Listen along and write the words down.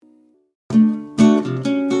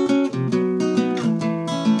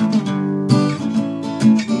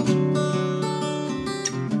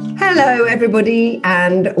Hello, everybody,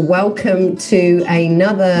 and welcome to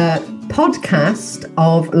another podcast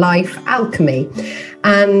of Life Alchemy.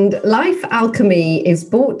 And Life Alchemy is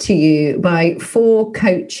brought to you by 4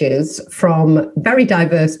 coaches from very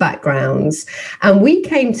diverse backgrounds. And we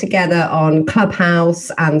came together on Clubhouse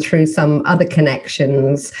and through some other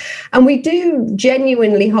connections. And we do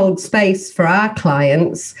genuinely hold space for our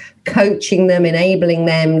clients, coaching them, enabling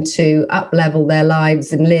them to up-level their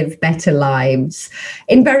lives and live better lives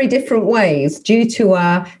in very different ways due to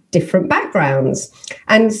our different backgrounds.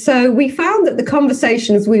 And so we found that the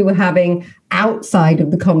conversations we were having outside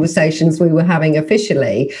of the conversations we were having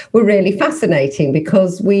officially were really fascinating,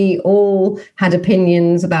 because we all had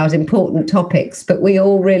opinions about important topics, but we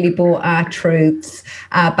all really brought our truths,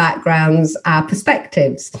 our backgrounds, our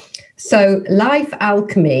perspectives. So Life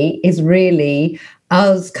Alchemy is really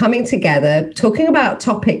us coming together, talking about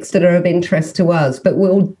topics that are of interest to us, but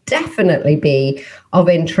will definitely be of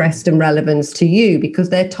interest and relevance to you, because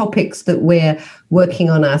they're topics that we're working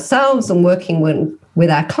on ourselves and working with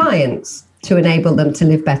our clients to enable them to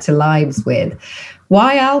live better lives with.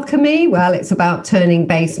 Why alchemy? Well, it's about turning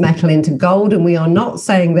base metal into gold, and we are not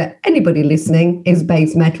saying that anybody listening is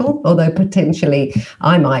base metal, although potentially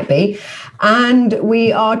I might be. And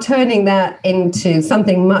we are turning that into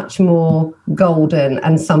something much more golden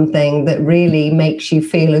and something that really makes you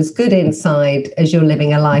feel as good inside as you're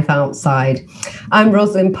living a life outside. I'm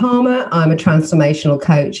Rosalind Palmer. I'm a transformational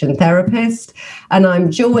coach and therapist, and I'm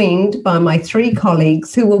joined by my 3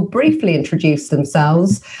 colleagues who will briefly introduce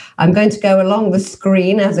themselves. I'm going to go along the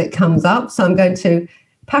screen as it comes up, so I'm going to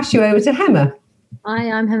pass you over to Hema.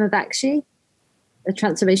 Hi, I'm Hema Bakshi, a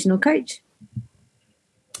transformational coach.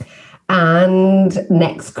 And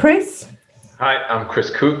next, Chris. Hi, I'm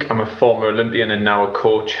Chris Cook. I'm a former Olympian and now a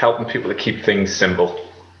coach, helping people to keep things simple.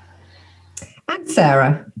 And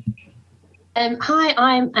Sarah. Hi,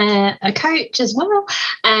 I'm a coach as well,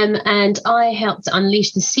 and I help to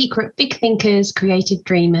unleash the secret big thinkers, creative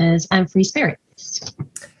dreamers, and free spirits.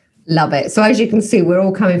 Love it. So as you can see, we're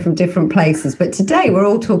all coming from different places, but today we're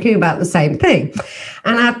all talking about the same thing.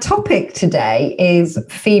 And our topic today is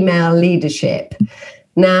female leadership.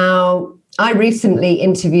 Now, I recently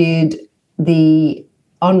interviewed the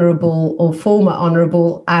Honourable or former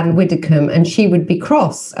Honourable Anne Widdecombe, and she would be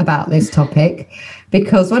cross about this topic,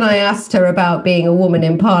 because when I asked her about being a woman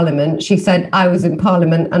in Parliament, she said I was in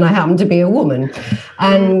Parliament and I happened to be a woman.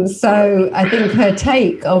 And so I think her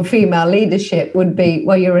take on female leadership would be,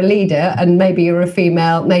 well, you're a leader and maybe you're a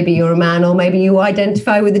female, maybe you're a man, or maybe you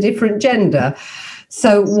identify with a different gender.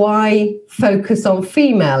 So why focus on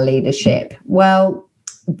female leadership? Well,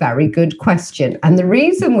 very good question. And the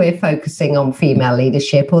reason we're focusing on female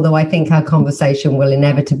leadership, although I think our conversation will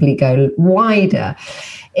inevitably go wider,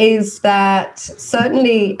 is that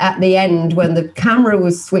certainly at the end, when the camera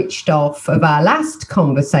was switched off of our last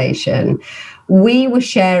conversation, we were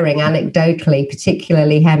sharing anecdotally,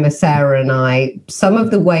 particularly Hema, Sarah and I, some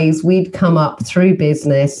of the ways we'd come up through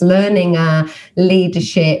business, learning our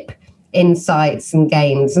leadership insights and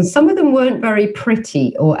gains, and some of them weren't very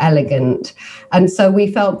pretty or elegant. And so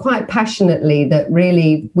we felt quite passionately that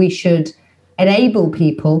really we should enable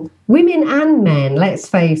people, women and men, let's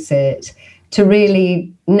face it, to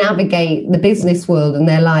really navigate the business world and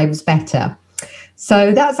their lives better.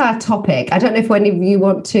 So that's our topic. I don't know if any of you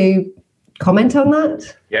want to comment on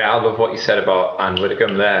that. Yeah, I love what you said about Anne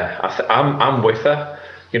Widdecombe there. I'm with her.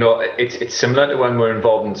 You know, it's similar to when we're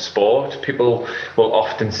involved in sport. People will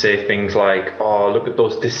often say things like, oh, look at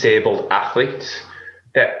those disabled athletes.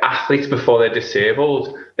 They're athletes before they're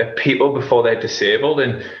disabled. They're people before they're disabled.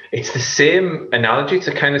 And it's the same analogy. It's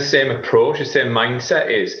the kind of same approach, the same mindset.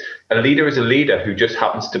 Is a leader is a leader who just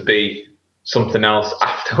happens to be something else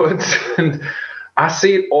afterwards. And I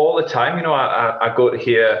see it all the time. You know, I go to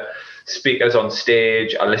hear speakers on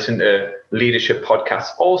stage, I listen to leadership podcasts,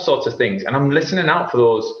 all sorts of things, and I'm listening out for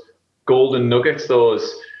those golden nuggets,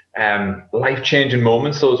 those life-changing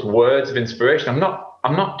moments, those words of inspiration. I'm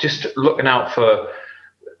not just looking out for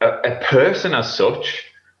a person as such,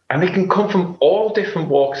 and they can come from all different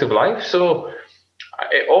walks of life. So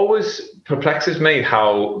it always perplexes me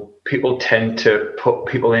how people tend to put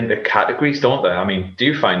people into categories, don't they? I mean, do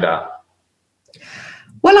you find that?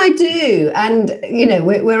 Well, I do. And, you know,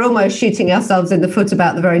 we're almost shooting ourselves in the foot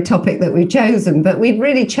about the very topic that we've chosen. But we've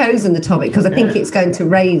really chosen the topic because I think it's going to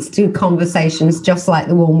raise 2 conversations just like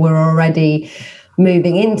the one we're already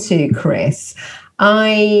moving into, Chris.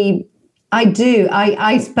 I do.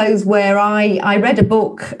 I suppose where I read a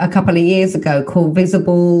book a couple of years ago called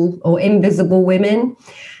Visible or Invisible Women.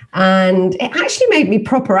 And it actually made me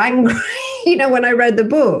proper angry, you know, when I read the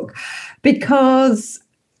book, because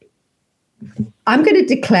I'm going to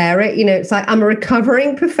declare it. It's like I'm a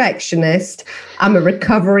recovering perfectionist. I'm a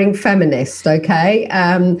recovering feminist. Okay.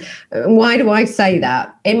 Why do I say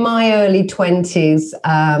that? In my early 20s,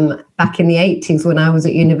 back in the 80s when I was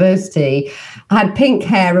at university, I had pink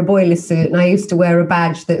hair, a boiler suit, and I used to wear a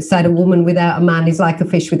badge that said a woman without a man is like a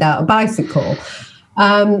fish without a bicycle.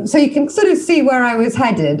 So you can sort of see where I was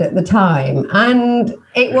headed at the time. And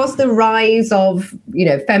it was the rise of,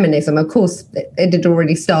 feminism. Of course, it had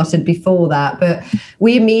already started before that, but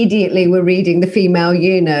we immediately were reading The Female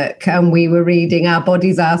Eunuch, and we were reading Our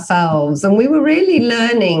Bodies, Ourselves, and we were really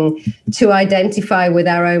learning to identify with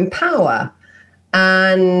our own power.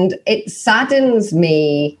 And it saddens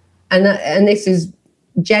me, and this is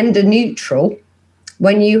gender neutral,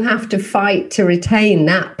 when you have to fight to retain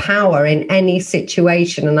that power in any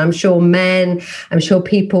situation. And I'm sure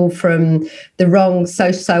people from the wrong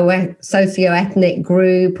socio-ethnic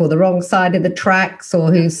group or the wrong side of the tracks,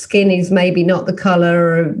 or whose skin is maybe not the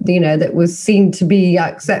color, that was seen to be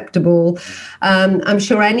acceptable. I'm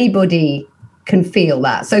sure anybody can feel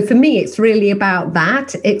that. So for me, it's really about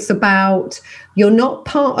that. It's about, you're not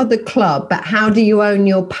part of the club, but how do you own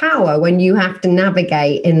your power when you have to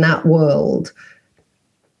navigate in that world?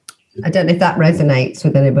 I don't know if that resonates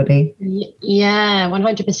with anybody. Yeah,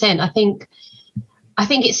 100%. I think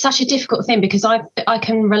it's such a difficult thing because I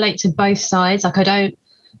can relate to both sides. Like I don't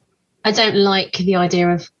like the idea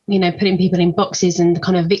of, putting people in boxes and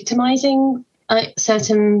kind of victimizing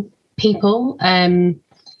certain people.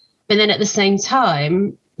 But then at the same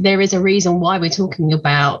time, there is a reason why we're talking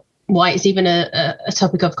about, why it's even a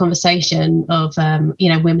topic of conversation of,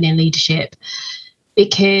 women in leadership,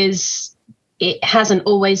 because it hasn't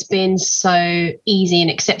always been so easy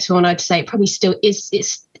and acceptable. And I'd say it probably still is.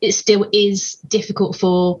 It still is difficult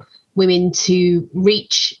for women to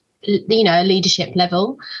reach, a leadership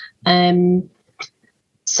level.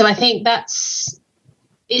 So I think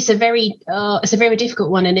it's a very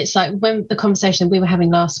difficult one. And it's like when the conversation we were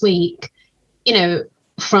having last week,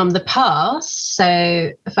 from the past.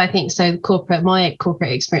 So if I think so, my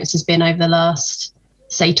corporate experience has been over the last,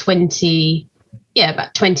 say,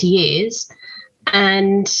 about 20 years.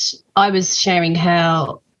 And I was sharing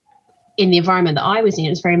how in the environment that I was in, it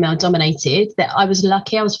was very male dominated, that I was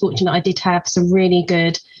lucky, I was fortunate, I did have some really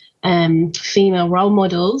good female role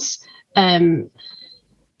models who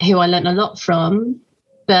I learned a lot from.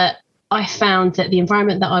 But I found that the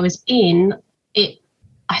environment that I was in,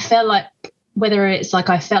 I felt like, whether it's like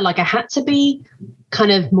I felt like I had to be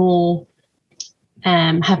kind of more,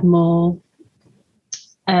 have more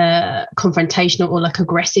confrontational or like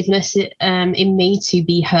aggressiveness in me to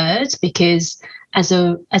be heard, because as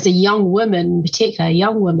a young woman, particularly a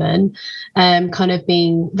young woman, kind of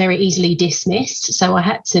being very easily dismissed. So I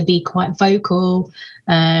had to be quite vocal,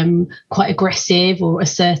 quite aggressive or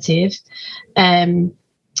assertive. And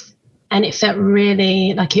it felt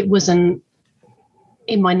really like it wasn't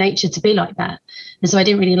in my nature to be like that. And so I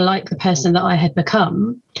didn't really like the person that I had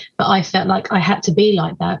become, but I felt like I had to be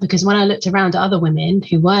like that, because when I looked around at other women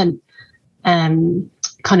who weren't kind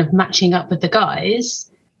of matching up with the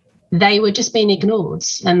guys, they were just being ignored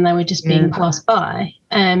and they were just being passed by.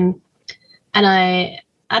 And I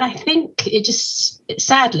think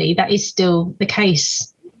sadly, that is still the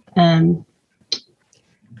case. I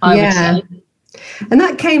would say. And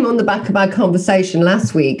that came on the back of our conversation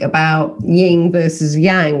last week about yin versus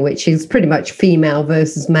yang, which is pretty much female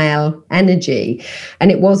versus male energy.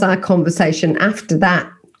 And it was our conversation after that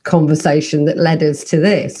conversation that led us to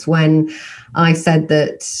this, when I said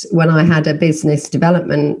that when I had a business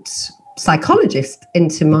development psychologist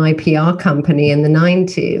into my PR company in the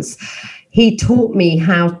 90s, he taught me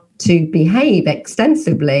how to behave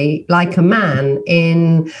extensively like a man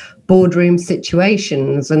in boardroom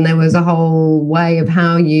situations. And there was a whole way of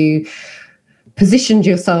how you positioned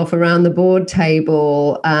yourself around the board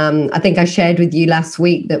table. I think I shared with you last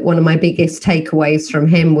week that one of my biggest takeaways from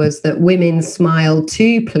him was that women smile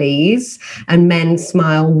to please and men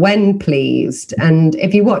smile when pleased. And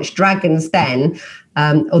if you watch Dragons Den,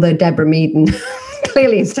 although Deborah Meaden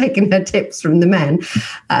clearly has taken her tips from the men,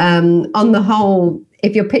 on the whole,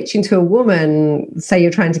 if you're pitching to a woman, say you're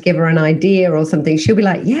trying to give her an idea or something, she'll be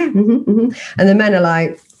like, yeah, and the men are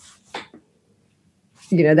like,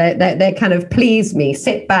 they're kind of, please me,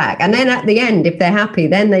 sit back. And then at the end, if they're happy,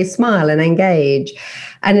 then they smile and engage.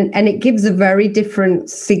 And it gives a very different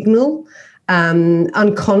signal,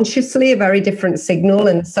 unconsciously a very different signal.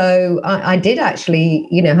 And so I did actually,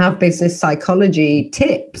 have business psychology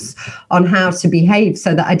tips on how to behave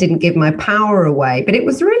so that I didn't give my power away. But it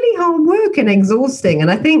was really hard work and exhausting.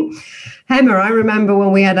 And I think, Hema, I remember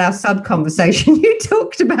when we had our sub conversation, you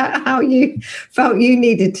talked about how you felt you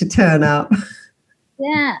needed to turn up.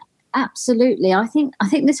 Yeah, absolutely. I think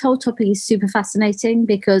this whole topic is super fascinating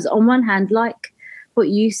because on one hand, like what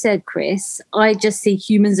you said, Chris, I just see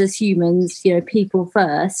humans as humans, you know, people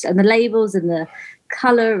first, and the labels and the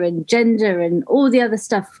color and gender and all the other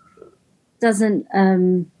stuff doesn't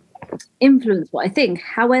influence what I think.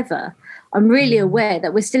 However, I'm really aware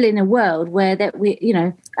that we're still in a world where that we, you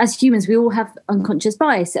know, as humans, we all have unconscious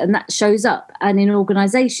bias, and that shows up. And in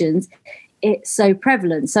organizations, it's so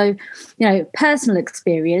prevalent. So, you know, personal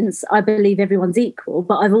experience, I believe everyone's equal,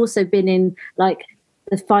 but I've also been in like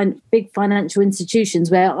the big financial institutions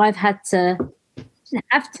where I've had to,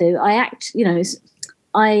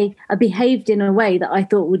 I behaved in a way that I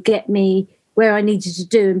thought would get me where I needed to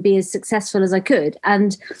do and be as successful as I could.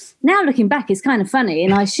 And now looking back, it's kind of funny.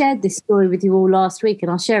 And I shared this story with you all last week,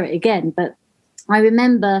 and I'll share it again. But I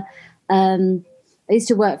remember I used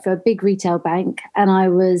to work for a big retail bank, and I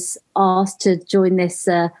was asked to join this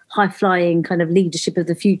high-flying kind of leadership of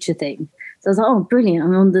the future thing. So I was like, oh, brilliant.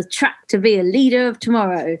 I'm on the track to be a leader of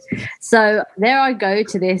tomorrow. So there I go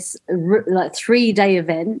to this like 3-day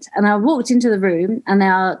event. And I walked into the room, and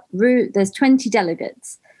there's 20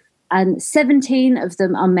 delegates. And 17 of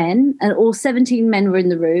them are men, and all 17 men were in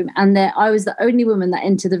the room. And I was the only woman that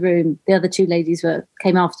entered the room. The other 2 ladies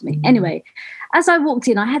came after me. Anyway, as I walked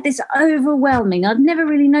in, I had this overwhelming, I'd never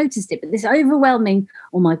really noticed it, but this overwhelming,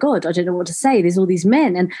 oh my God, I don't know what to say. There's all these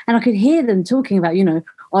men. And I could hear them talking about, you know,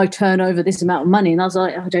 I turn over this amount of money. And I was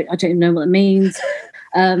like, I don't even know what it means.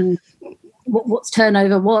 What's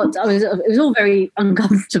turnover? It was all very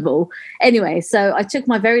uncomfortable. Anyway, so I took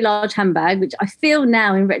my very large handbag, which I feel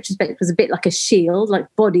now in retrospect was a bit like a shield,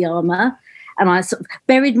 like body armor. And I sort of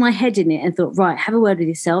buried my head in it and thought, right, have a word with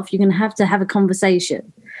yourself. You're going to have a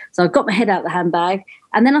conversation. So I got my head out of the handbag,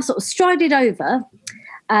 and then I sort of strided over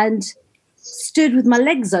and stood with my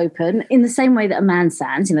legs open in the same way that a man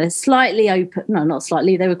stands, you know, slightly open. No, not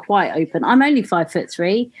slightly. They were quite open. I'm only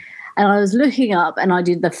 5'3". And I was looking up, and I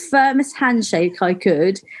did the firmest handshake I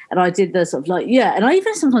could. And I did the sort of like, yeah. And I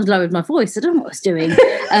even sometimes lowered my voice. I don't know what I was doing.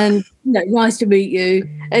 And, you know, nice to meet you.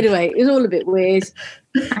 Anyway, it was all a bit weird.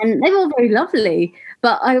 And they were all very lovely.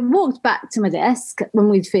 But I walked back to my desk when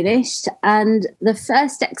we'd finished. And the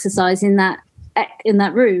first exercise in that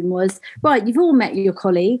room was, right, you've all met your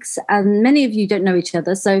colleagues, and many of you don't know each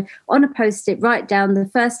other. So on a Post-it, write down the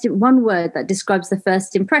first one word that describes the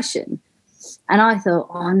first impression. And I thought,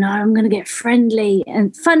 oh no, I'm going to get friendly.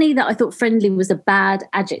 And funny that I thought friendly was a bad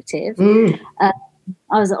adjective. I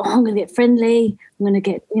was like, oh, I'm going to get friendly. I'm going to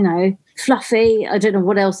get, you know, fluffy. I don't know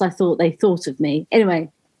what else I thought they thought of me. Anyway,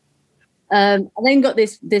 I then got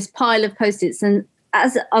this pile of Post-its, and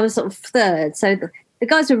as I was sort of third, so the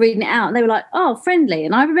guys were reading it out, and they were like, oh, friendly.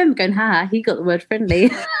 And I remember going, he got the word friendly.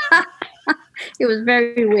 It was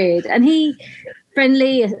very weird. And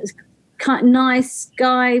friendly, kind of nice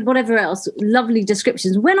guy, whatever else, lovely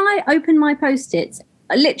descriptions. When I opened my Post-its,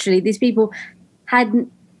 literally these people I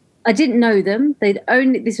didn't know them.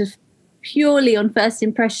 This was purely on first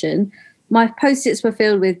impression. My Post-its were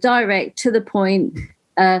filled with direct, to the point,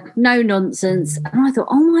 no nonsense. And I thought,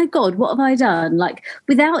 oh my God, what have I done? Like,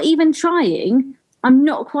 without even trying, I'm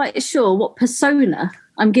not quite sure what persona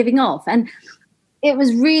I'm giving off. And it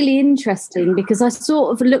was really interesting because I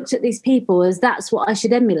sort of looked at these people as that's what I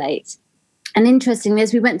should emulate. And interestingly,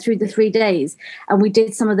 as we went through the 3 days and we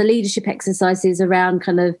did some of the leadership exercises around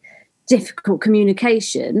kind of difficult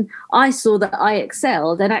communication, I saw that I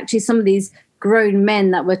excelled. And actually some of these grown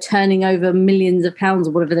men that were turning over millions of pounds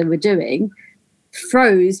or whatever they were doing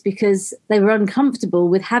froze because they were uncomfortable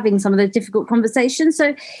with having some of the difficult conversations.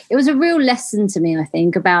 So it was a real lesson to me, I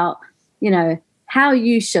think, about, you know, how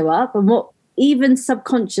you show up and what even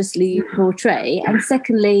subconsciously you portray. And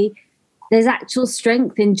secondly, there's actual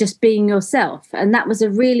strength in just being yourself. And that was a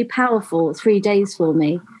really powerful 3 days for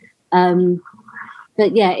me.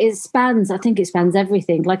 But yeah, I think it spans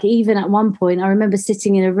everything. Like even at one point, I remember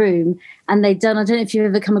sitting in a room and they'd done, I don't know if you've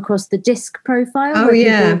ever come across the DISC profile. Oh,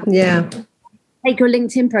 yeah. Take your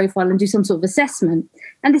LinkedIn profile and do some sort of assessment.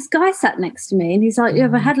 And this guy sat next to me and he's like, you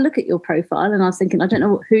ever had a look at your profile? And I was thinking, I don't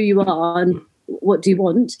know who you are and what do you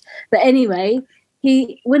want? But anyway,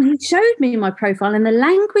 when he showed me my profile and the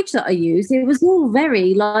language that I used, it was all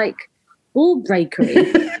very like ball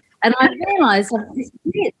breakery. And I realized,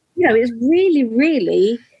 it's really,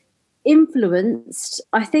 really influenced,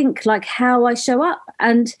 I think, like how I show up.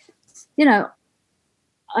 And, you know,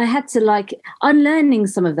 I had to like unlearning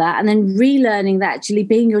some of that and then relearning that actually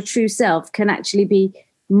being your true self can actually be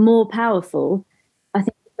more powerful. I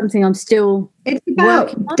think it's something I'm still It's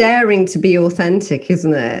about daring to be authentic,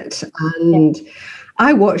 isn't it? And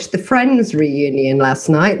I watched the Friends reunion last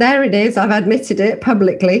night. There it is. I've admitted it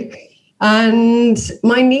publicly. And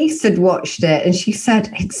my niece had watched it and she said,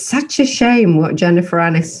 it's such a shame what Jennifer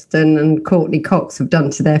Aniston and Courtney Cox have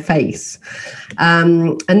done to their face.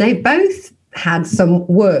 And they both had some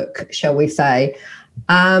work, shall we say.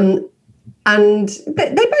 And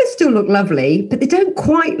they both still look lovely, but they don't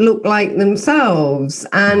quite look like themselves.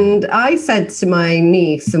 And I said to my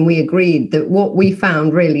niece, and we agreed, that what we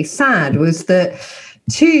found really sad was that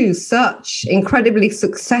two such incredibly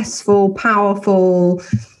successful, powerful,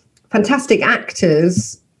 fantastic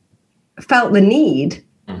actors felt the need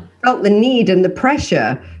and the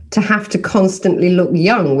pressure to have to constantly look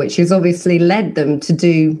young, which has obviously led them to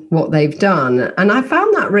do what they've done. And I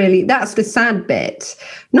found that's the sad bit.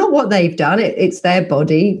 Not what they've done, it's their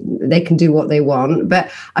body, they can do what they want.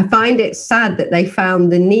 But I find it sad that they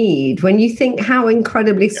found the need when you think how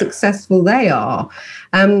incredibly successful they are.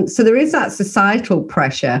 So there is that societal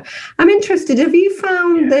pressure. I'm interested, have you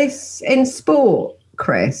found this in sport,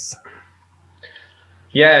 Chris?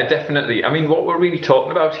 Yeah, definitely. I mean, what we're really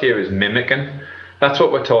talking about here is mimicking. That's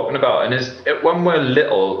what we're talking about. And when we're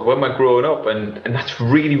little, when we're growing up, and that's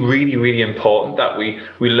really, really, really important that we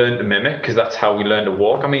learn to mimic, because that's how we learn to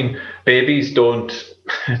walk. I mean, babies don't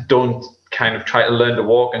kind of try to learn to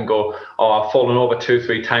walk and go, oh, I've fallen over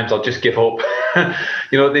 2-3 times, I'll just give up.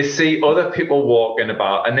 They see other people walking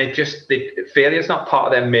about and failure's not part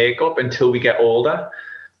of their makeup until we get older.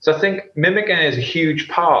 So I think mimicking is a huge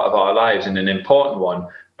part of our lives and an important one.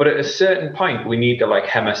 But at a certain point, we need to, like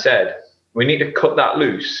Hema said, we need to cut that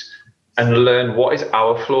loose and learn what is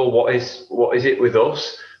our flow, what is it with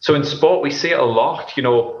us. So in sport, we see it a lot.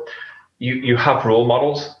 You have role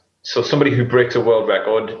models. So somebody who breaks a world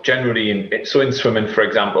record, generally in swimming, for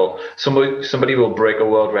example, somebody will break a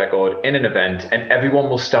world record in an event and everyone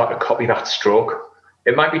will start to copy that stroke.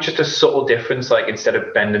 It might be just a subtle difference, like instead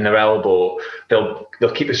of bending their elbow, they'll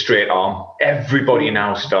keep a straight arm. Everybody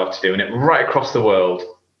now starts doing it right across the world.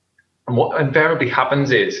 And what invariably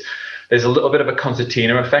happens is there's a little bit of a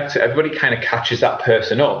concertina effect. So everybody kind of catches that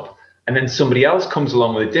person up. And then somebody else comes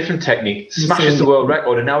along with a different technique, smashes the world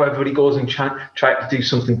record, and now everybody goes and try to do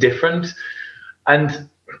something different. And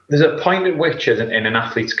there's a point at which, in an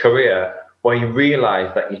athlete's career, where you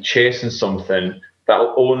realize that you're chasing something that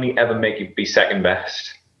will only ever make you be second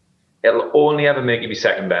best. It'll only ever make you be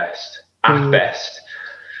second best, at best.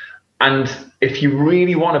 And if you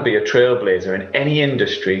really want to be a trailblazer in any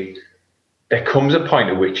industry, there comes a point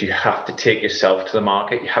at which you have to take yourself to the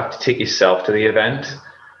market, you have to take yourself to the event,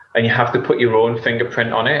 and you have to put your own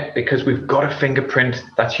fingerprint on it, because we've got a fingerprint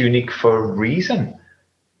that's unique for a reason.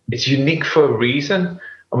 It's unique for a reason,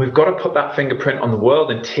 and we've got to put that fingerprint on the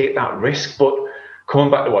world and take that risk. But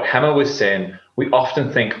coming back to what Hema was saying, we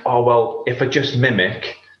often think, oh, well, if I just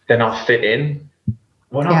mimic, then I'll fit in.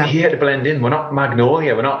 We're not here to blend in. We're not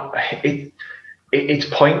Magnolia. We're not... It's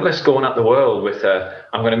pointless going at the world with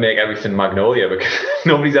I'm going to make everything Magnolia, because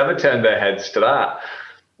nobody's ever turned their heads to that.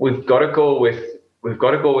 We've got to go with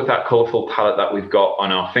that colourful palette that we've got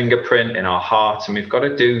on our fingerprint, in our hearts, and we've got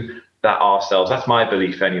to do that ourselves. That's my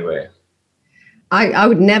belief anyway. I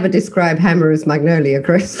would never describe Hema as Magnolia,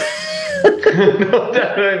 Chris. No,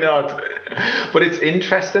 definitely not. But it's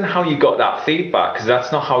interesting how you got that feedback, because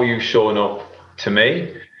that's not how you've shown up to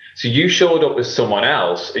me. So you showed up as someone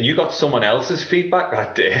else and you got someone else's feedback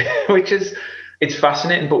that day, it's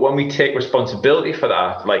fascinating. But when we take responsibility for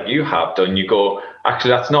that, like you have done, you go,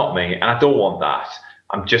 actually, that's not me. And I don't want that.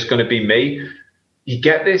 I'm just going to be me. You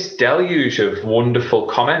get this deluge of wonderful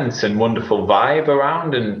comments and wonderful vibe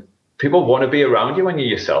around, and people want to be around you when you're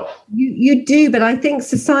yourself. You do, but I think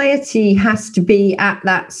society has to be at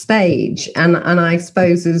that stage. And I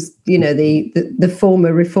suppose as, the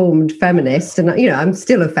former reformed feminist, and, I'm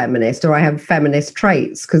still a feminist, or I have feminist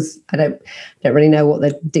traits, because I don't really know what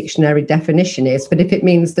the dictionary definition is. But if it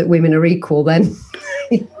means that women are equal, then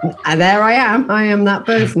and there I am that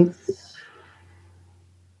person.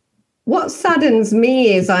 What saddens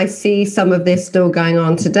me is I see some of this still going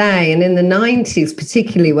on today. And in the 90s,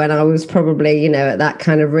 particularly when I was probably, at that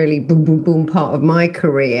kind of really boom, boom, boom part of my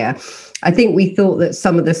career, I think we thought that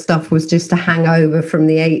some of the stuff was just a hangover from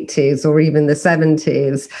the 80s or even the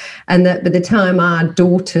 70s. And that by the time our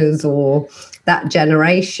daughters or that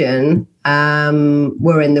generation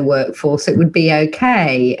were in the workforce, it would be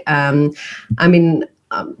okay.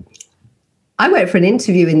 I went for an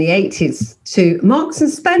interview in the 80s to Marks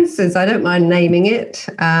and Spencer's, I don't mind naming it.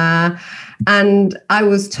 And I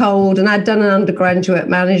was told, and I'd done an undergraduate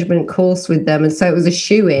management course with them. And so it was a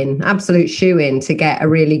shoe-in, absolute shoe-in to get a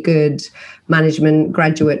really good management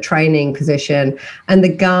graduate training position. And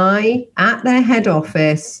the guy at their head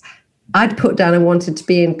office, I'd put down I wanted to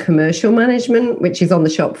be in commercial management, which is on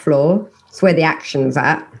the shop floor. It's where the action's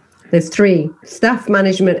at. There's three: staff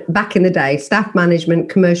management back in the day, staff management,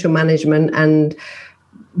 commercial management, and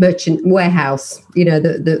merchant warehouse,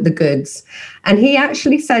 the goods. And he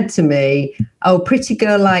actually said to me, oh, pretty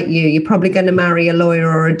girl like you're probably going to marry a lawyer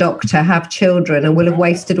or a doctor, have children, and will have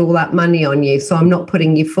wasted all that money on you. So I'm not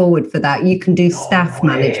putting you forward for that. You can do staff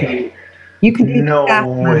management. You can do staff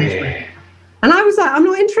management. And I was like, I'm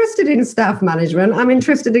not interested in staff management. I'm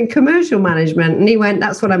interested in commercial management. And he went,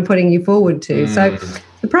 that's what I'm putting you forward to. So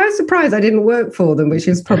surprise, surprise, I didn't work for them, which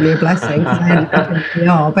is probably a blessing because I ended up in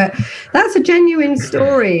PR. But that's a genuine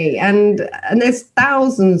story. And there's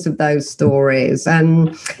thousands of those stories.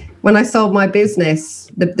 And when I sold my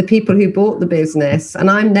business, the people who bought the business,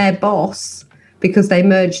 and I'm their boss because they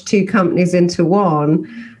merged two companies into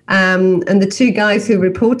one. And the two guys who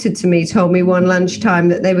reported to me told me one lunchtime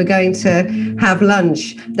that they were going to have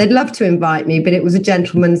lunch. They'd love to invite me, but it was a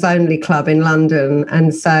gentleman's only club in London.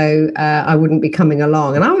 And so I wouldn't be coming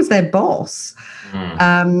along. And I was their boss.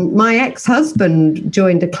 My ex-husband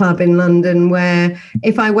joined a club in London where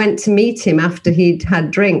if I went to meet him after he'd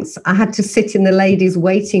had drinks, I had to sit in the ladies'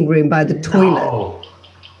 waiting room by the toilet.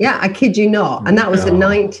 Yeah, I kid you not. And that was the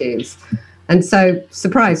 90s. And so,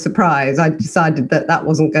 surprise, surprise, I decided that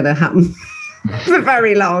wasn't going to happen for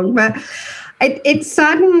very long. But it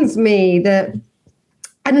saddens me that,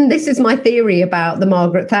 and this is my theory about the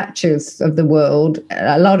Margaret Thatchers of the world,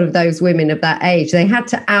 a lot of those women of that age, they had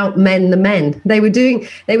to outmen the men. They were doing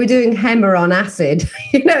Hemmer on acid.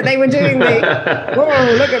 They were doing the,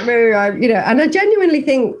 whoa, look at me. And I genuinely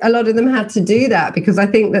think a lot of them had to do that because I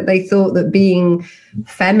think that they thought that being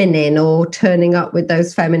feminine or turning up with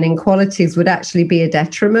those feminine qualities would actually be a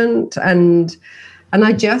detriment. And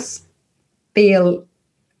I just feel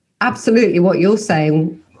absolutely what you're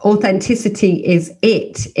saying. Authenticity is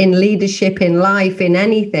it in leadership, in life, in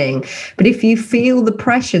anything. But if you feel the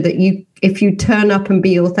pressure that if you turn up and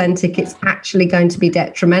be authentic, it's actually going to be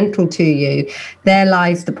detrimental to you, there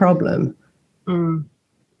lies the problem.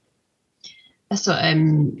 That's what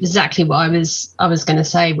exactly what I was going to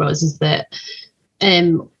say, Ros, is that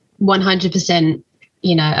 100%,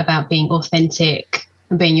 about being authentic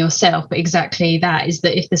and being yourself. But exactly that is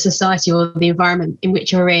that if the society or the environment in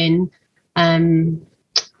which you're in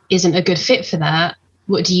isn't a good fit for that,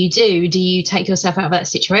 what do? Do you take yourself out of that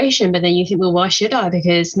situation? But then you think, well, why should I?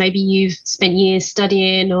 Because maybe you've spent years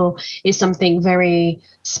studying or is something very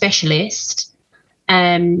specialist.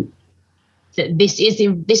 That this is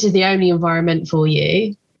the only environment for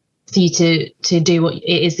you to do what it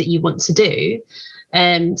is that you want to do.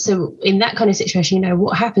 So in that kind of situation,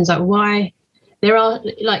 what happens? Like, why there are,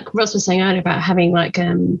 like Ross was saying earlier about having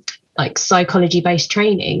like psychology-based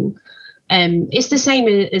training. It's the same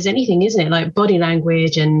as anything, isn't it? Like body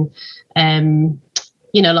language and,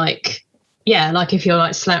 like if you're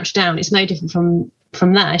like slouched down, it's no different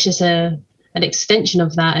from that. It's just an extension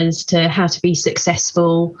of that as to how to be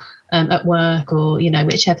successful at work or,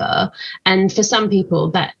 whichever. And for some people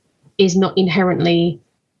that is not inherently,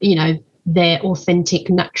 their authentic,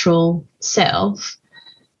 natural self,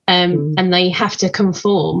 and they have to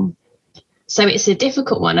conform. So it's a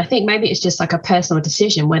difficult one. I think maybe it's just like a personal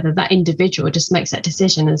decision, whether that individual just makes that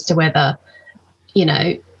decision as to whether,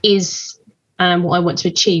 is what I want to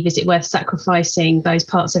achieve, is it worth sacrificing those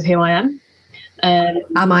parts of who I am?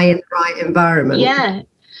 Am I in the right environment? Yeah.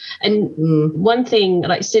 And one thing,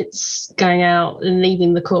 like since going out and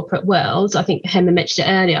leaving the corporate world, I think Hemmer mentioned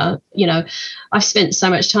it earlier, I've spent so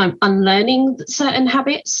much time unlearning certain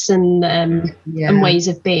habits and ways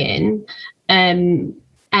of being.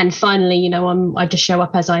 And finally, I just show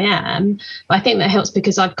up as I am. But I think that helps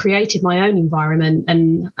because I've created my own environment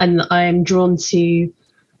and I am drawn to,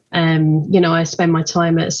 I spend my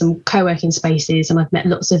time at some co-working spaces and I've met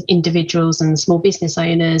lots of individuals and small business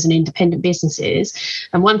owners and independent businesses.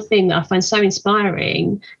 And one thing that I find so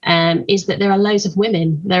inspiring is that there are loads of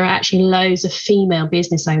women. There are actually loads of female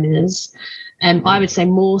business owners. I would say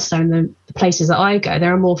more so in the places that I go,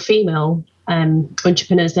 there are more female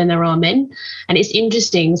entrepreneurs than there are men. And it's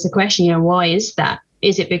interesting. It's a question, why is that?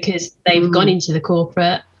 Is it because they've gone into the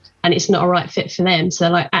corporate and it's not a right fit for them? So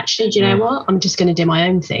like, actually, do you know what? I'm just going to do my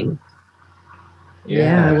own thing.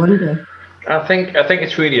 Yeah, I wonder. I think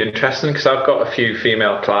it's really interesting because I've got a few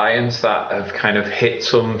female clients that have kind of hit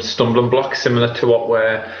some stumbling blocks similar to what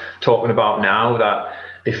we're talking about now, that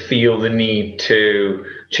they feel the need to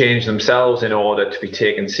change themselves in order to be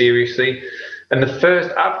taken seriously. And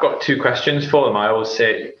I've got two questions for them. I always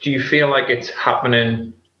say, do you feel like it's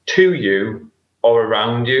happening to you or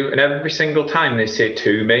around you? And every single time they say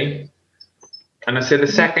to me. And I say, the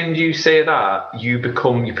second you say that, you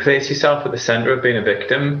place yourself at the center of being a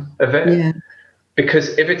victim of it. Yeah.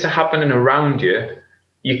 Because if it's happening around you,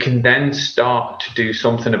 you can then start to do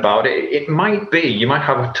something about it. It might be, you might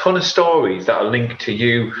have a ton of stories that are linked to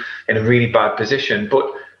you in a really bad position, but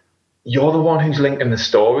you're the one who's linking the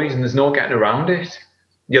stories and there's no getting around it.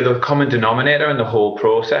 You're the common denominator in the whole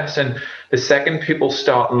process. And the second people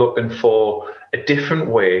start looking for a different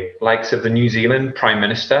way, likes of the New Zealand Prime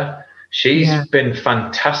Minister, she's been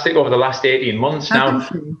fantastic over the last 18 months now.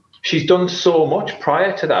 She's done so much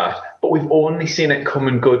prior to that, but we've only seen it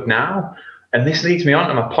coming good now. And this leads me on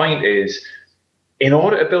to my point is, in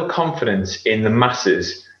order to build confidence in the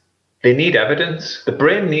masses, they need evidence. The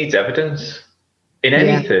brain needs evidence. In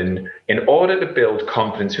anything, in order to build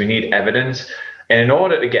confidence, we need evidence. And in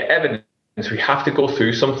order to get evidence, we have to go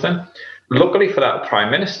through something. Luckily for that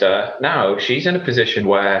Prime Minister, now she's in a position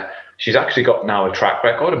where she's actually got now a track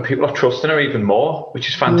record and people are trusting her even more, which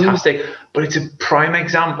is fantastic. But it's a prime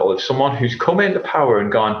example of someone who's come into power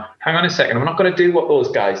and gone, hang on a second, I'm not going to do what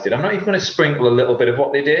those guys did. I'm not even going to sprinkle a little bit of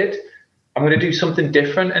what they did. I'm going to do something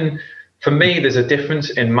different. And for me, there's a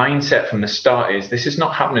difference in mindset from the start. Is this is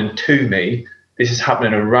not happening to me. This is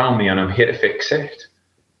happening around me and I'm here to fix it.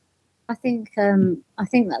 I think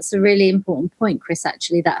that's a really important point, Chris,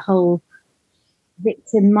 actually, that whole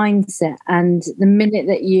victim mindset. And the minute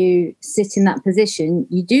that you sit in that position,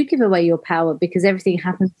 you do give away your power because everything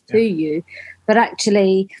happens to you. But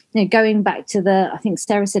actually, going back to I think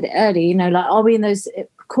Sarah said it earlier, like, are we in those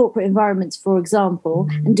corporate environments, for example,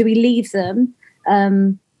 and do we leave them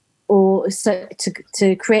or so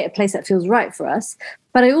to create a place that feels right for us?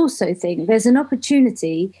 But I also think there's an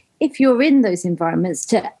opportunity, if you're in those environments,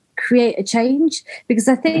 to create a change, because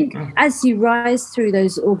I think as you rise through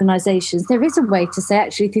those organizations, there is a way to say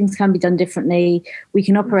actually things can be done differently, we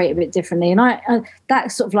can operate a bit differently. And I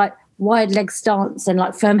that sort of like wide leg stance and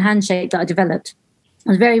like firm handshake that I developed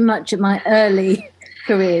was very much at my early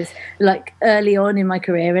careers, like early on in my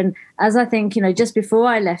career. And as I think, just before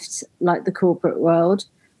I left like the corporate world,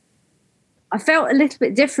 I felt a little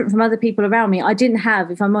bit different from other people around me. I didn't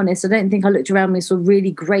have, if I'm honest, I don't think I looked around me and saw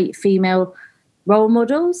really great female role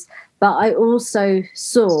models, but I also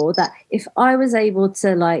saw that if I was able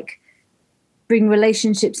to like bring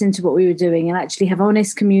relationships into what we were doing and actually have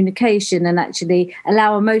honest communication and actually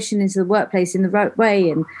allow emotion into the workplace in the right way,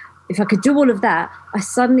 and if I could do all of that, I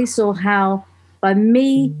suddenly saw how by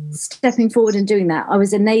me stepping forward and doing that, I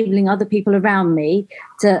was enabling other people around me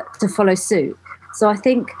to follow suit. So I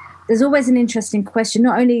think there's always an interesting question,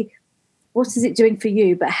 not only what is it doing for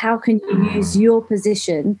you, but how can you use your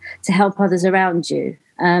position to help others around you?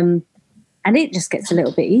 And it just gets a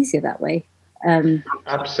little bit easier that way.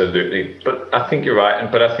 Absolutely. But I think you're right.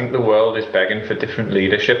 But I think the world is begging for different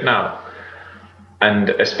leadership now.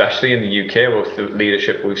 And especially in the UK, with the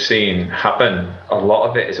leadership we've seen happen, a lot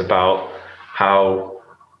of it is about how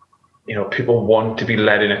people want to be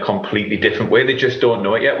led in a completely different way. They just don't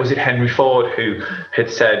know it yet. Was it Henry Ford who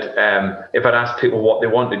had said, if I'd asked people what they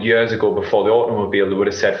wanted years ago before the automobile, they would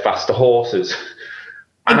have said faster horses.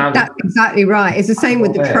 And that's exactly right. It's the same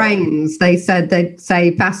with the trains. They said they'd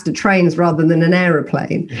say faster trains rather than an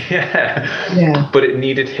aeroplane. Yeah. But it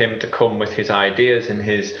needed him to come with his ideas and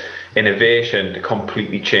his innovation to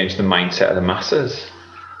completely change the mindset of the masses.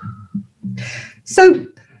 So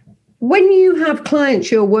when you have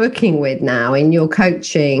clients you're working with now in your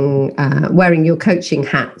coaching, wearing your coaching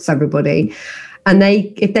hats, everybody, and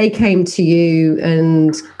if they came to you,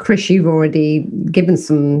 and Chris, you've already given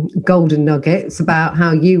some golden nuggets about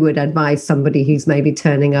how you would advise somebody who's maybe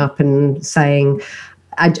turning up and saying,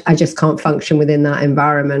 I just can't function within that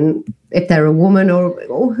environment. If they're a woman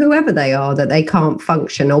or whoever they are, that they can't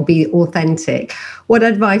function or be authentic, what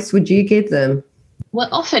advice would you give them? Well,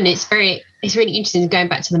 often it's really interesting going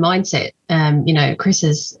back to the mindset, Chris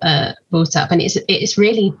has brought up, and it's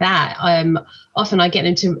really that. Often I get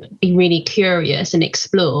them to be really curious and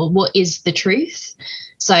explore what is the truth.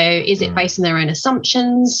 So is it based on their own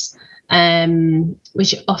assumptions,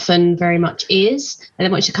 which often very much is. And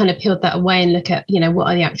then once you kind of peel that away and look at, what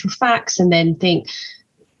are the actual facts, and then think,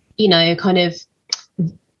 kind of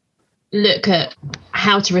look at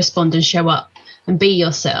how to respond and show up and be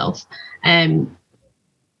yourself.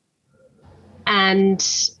 And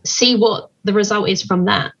see what the result is from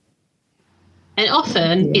that. And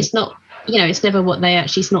often it's not, it's never what they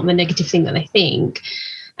actually, it's not the negative thing that they think.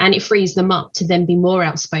 And it frees them up to then be more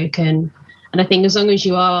outspoken. And I think as long as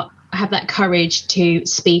you have that courage to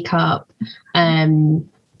speak up,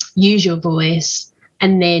 use your voice,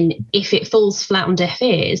 and then if it falls flat on deaf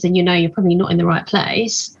ears, then you're probably not in the right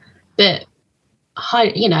place. But,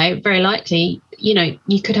 very likely,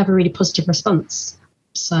 you could have a really positive response.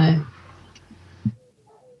 So...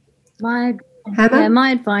 My Hannah? Yeah,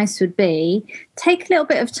 my advice would be take a little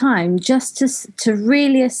bit of time just to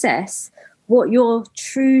really assess what your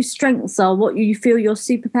true strengths are, what you feel your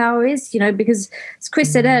superpower is, because as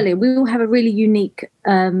Chris said earlier, we all have a really unique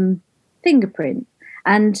fingerprint.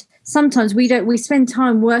 And sometimes we spend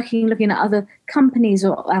time looking at other companies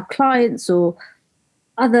or our clients or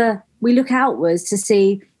we look outwards to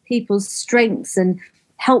see people's strengths and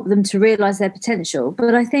help them to realize their potential.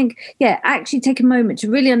 But I think, actually take a moment to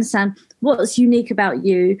really understand what's unique about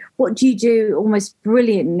you. What do you do almost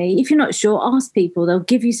brilliantly? If you're not sure, ask people. They'll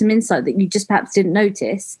give you some insight that you just perhaps didn't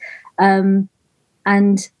notice.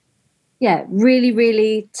 Really,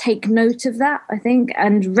 really take note of that, I think,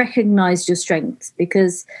 and recognize your strengths,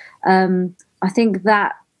 because I think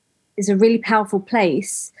that is a really powerful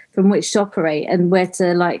place from which to operate and where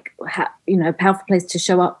to powerful place to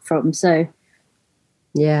show up from. So,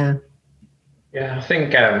 yeah. Yeah, I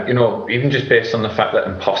think, even just based on the fact that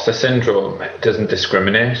imposter syndrome doesn't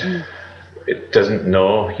discriminate, it doesn't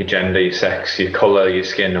know your gender, your sex, your colour, your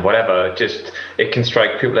skin, whatever, it can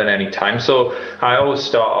strike people at any time. So I always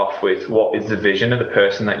start off with what is the vision of the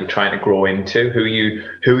person that you're trying to grow into, who are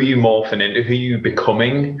you morphing into, who are you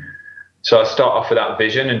becoming. So I start off with that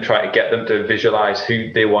vision and try to get them to visualise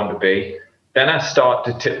who they want to be. Then I start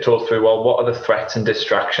to tiptoe through, well, what are the threats and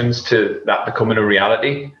distractions to that becoming a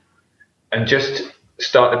reality? And just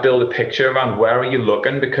start to build a picture around where are you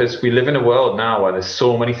looking, because we live in a world now where there's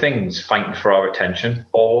so many things fighting for our attention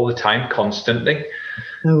all the time, constantly.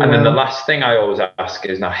 Oh, wow. And then the last thing I always ask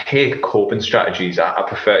is, and I hate coping strategies. I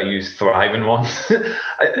prefer to use thriving ones.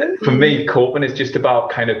 For me, coping is just about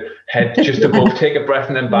kind of head just above, take a breath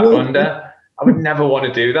and then back under. I would never want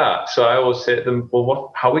to do that. So I always say to them,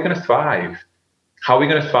 well, how are we going to thrive? How are we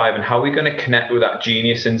going to thrive, and how are we going to connect with that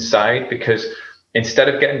genius inside? Because instead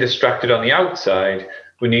of getting distracted on the outside,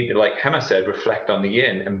 we need to, like Hema said, reflect on the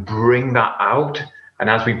in and bring that out. And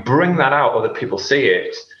as we bring that out, other people see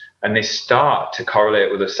it and they start to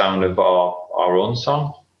correlate with the sound of our own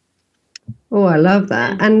song. Oh, I love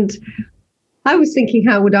that. And I was thinking,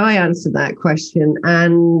 how would I answer that question?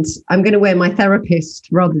 And I'm going to wear my therapist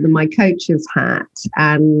rather than my coach's hat.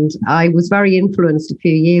 And I was very influenced a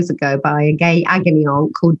few years ago by a gay agony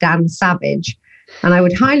aunt called Dan Savage. And I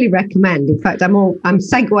would highly recommend, in fact, I'm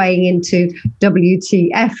segueing into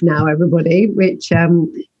WTF now, everybody, which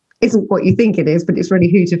isn't what you think it is, but it's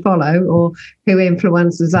really who to follow or who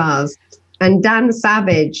influences us. And Dan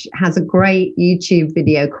Savage has a great YouTube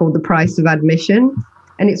video called The Price of Admission.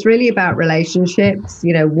 And it's really about relationships.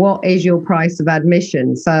 What is your price of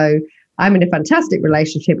admission? So I'm in a fantastic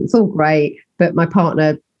relationship. It's all great, but my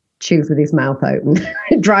partner chews with his mouth open.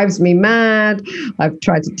 It drives me mad. I've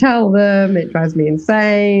tried to tell them. It drives me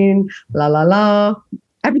insane. La, la, la.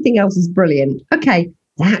 Everything else is brilliant. Okay,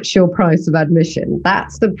 that's your price of admission.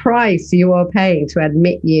 That's the price you are paying to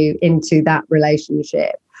admit you into that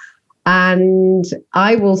relationship. And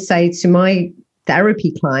I will say to my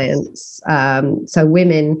therapy clients, so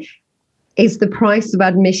women, is the price of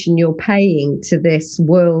admission you're paying to this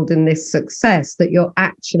world and this success that you're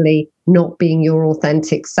actually not being your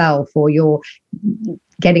authentic self, or you're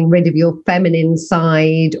getting rid of your feminine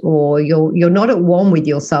side, or you're not at one with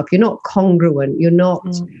yourself. You're not congruent. You're not.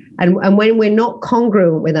 And when we're not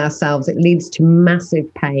congruent with ourselves, it leads to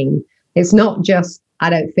massive pain. It's not just, I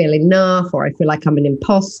don't feel enough, or I feel like I'm an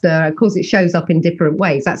imposter. Of course, it shows up in different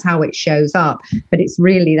ways. That's how it shows up. But it's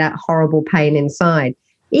really that horrible pain inside.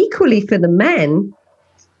 Equally for the men,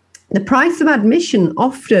 the price of admission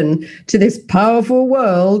often to this powerful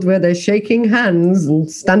world where they're shaking hands and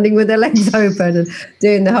standing with their legs open and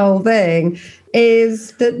doing the whole thing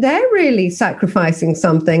is that they're really sacrificing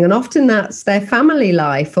something. And often that's their family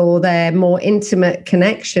life or their more intimate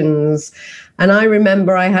connections. And I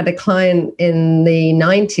remember I had a client in the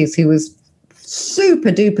 90s who was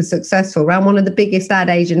super duper successful, ran one of the biggest ad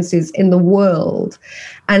agencies in the world.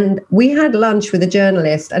 And we had lunch with a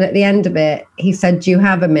journalist, and at the end of it, he said, "Do you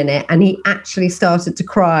have a minute?" And he actually started to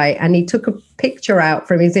cry, and he took a picture out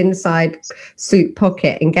from his inside suit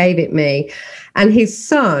pocket and gave it me. And his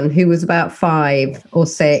son, who was about 5 or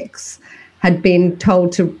 6, had been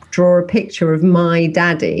told to draw a picture of my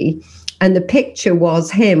daddy. And the picture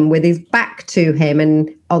was him with his back to him and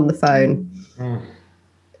on the phone.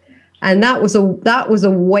 And that was a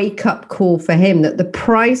wake-up call for him, that the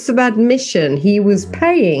price of admission he was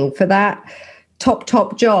paying for that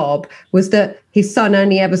top job was that his son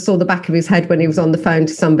only ever saw the back of his head when he was on the phone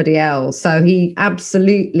to somebody else. So he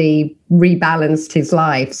absolutely rebalanced his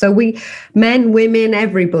life. So men, women,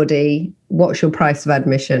 everybody, what's your price of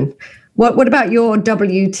admission? What about your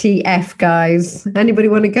WTF, guys? Anybody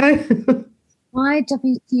want to go? My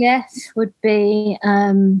WTF would be...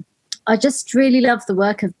 I just really love the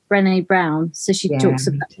work of Brené Brown. So she talks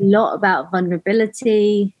a lot about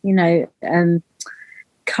vulnerability,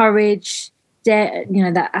 courage,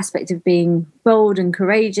 that aspect of being bold and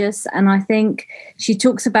courageous. And I think she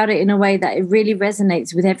talks about it in a way that it really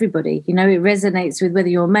resonates with everybody. It resonates with whether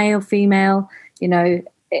you're male, female,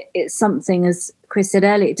 it's something, as Chris said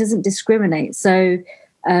earlier, it doesn't discriminate. So,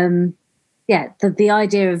 the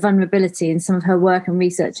idea of vulnerability and some of her work and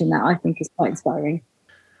research in that, I think, is quite inspiring.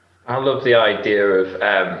 I love the idea of,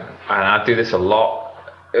 and I do this a lot,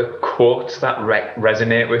 quotes that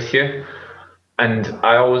resonate with you. And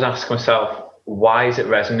I always ask myself, why is it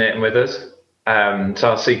resonating with us? So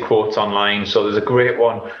I'll see quotes online. So there's a great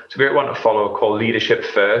one. It's a great one to follow called Leadership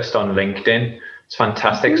First on LinkedIn. It's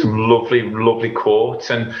fantastic. Some lovely, lovely quotes.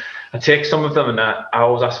 And I take some of them and I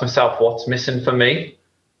always ask myself, what's missing for me?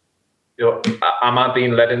 Am I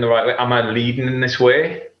being led in the right way? Am I leading in this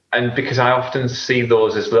way? And because I often see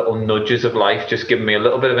those as little nudges of life, just giving me a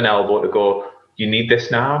little bit of an elbow to go, you need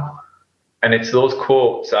this now. And it's those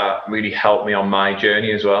quotes that really help me on my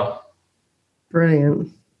journey as well.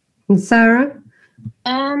 Brilliant. And Sarah?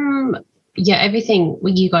 Everything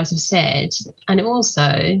what you guys have said. And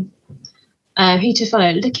also, who to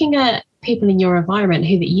follow, looking at people in your environment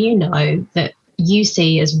who that that you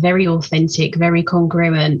see as very authentic, very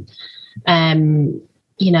congruent.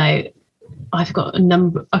 I've got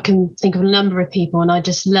I can think of a number of people, and I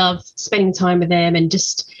just love spending time with them, and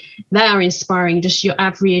just they are inspiring, just your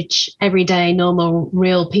average, everyday, normal,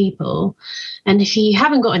 real people. And if you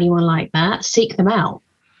haven't got anyone like that, seek them out.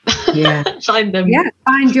 Yeah. Find them. Yeah,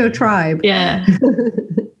 find your tribe. Yeah.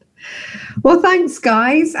 Well, thanks,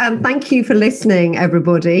 guys. And thank you for listening,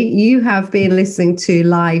 everybody. You have been listening to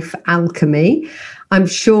Life Alchemy. I'm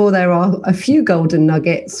sure there are a few golden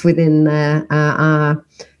nuggets within our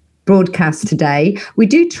broadcast today. We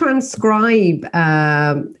do transcribe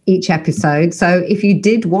each episode. So if you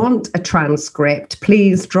did want a transcript,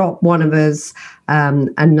 please drop one of us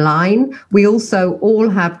a line. We also all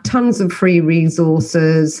have tons of free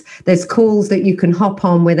resources. There's calls that you can hop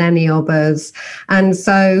on with any of us. And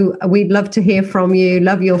so we'd love to hear from you,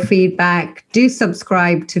 love your feedback. Do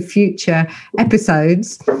subscribe to future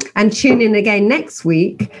episodes and tune in again next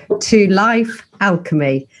week to Life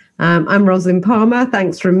Alchemy. I'm Rosalind Palmer.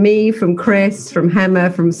 Thanks from me, from Chris, from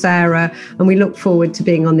Hema, from Sarah. And we look forward to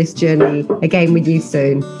being on this journey again with you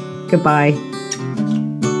soon. Goodbye.